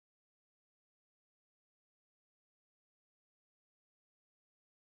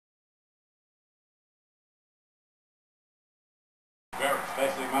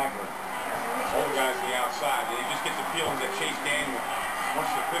especially Macklin. All the guys on the outside. And you just get the feeling that Chase Daniel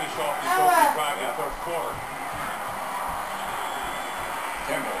wants to finish off this opening drive in the third quarter.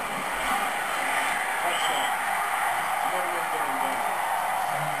 Temple. Touchdown. Never missed it in game.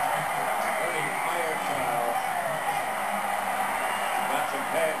 Pretty higher child. Got some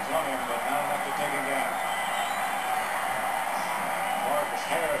pads on him, but not enough to take him down. Marcus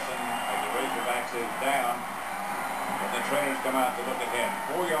Harrison, as the Razorbacks, is down. But the trainers come out to look at him.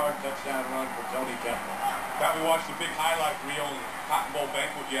 4-yard touchdown run for Tony Temple. Thought we watched a big highlight reel in the Cotton Bowl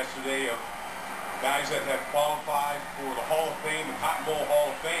banquet yesterday of guys that have qualified for the Hall of Fame, the Cotton Bowl Hall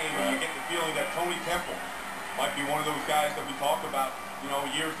of Fame, and you get the feeling that Tony Temple might be one of those guys that we talked about,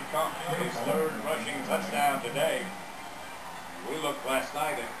 years to come. His third rushing touchdown today. We looked last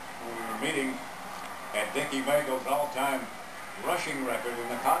night when we were meeting at Dickie Mago's all-time rushing record in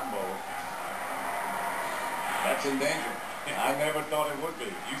the Cotton Bowl. That's in danger. I never thought it would be.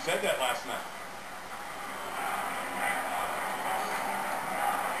 You said that last night.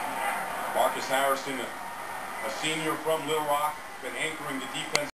 Marcus Harrison, a senior from Little Rock, been anchoring the defense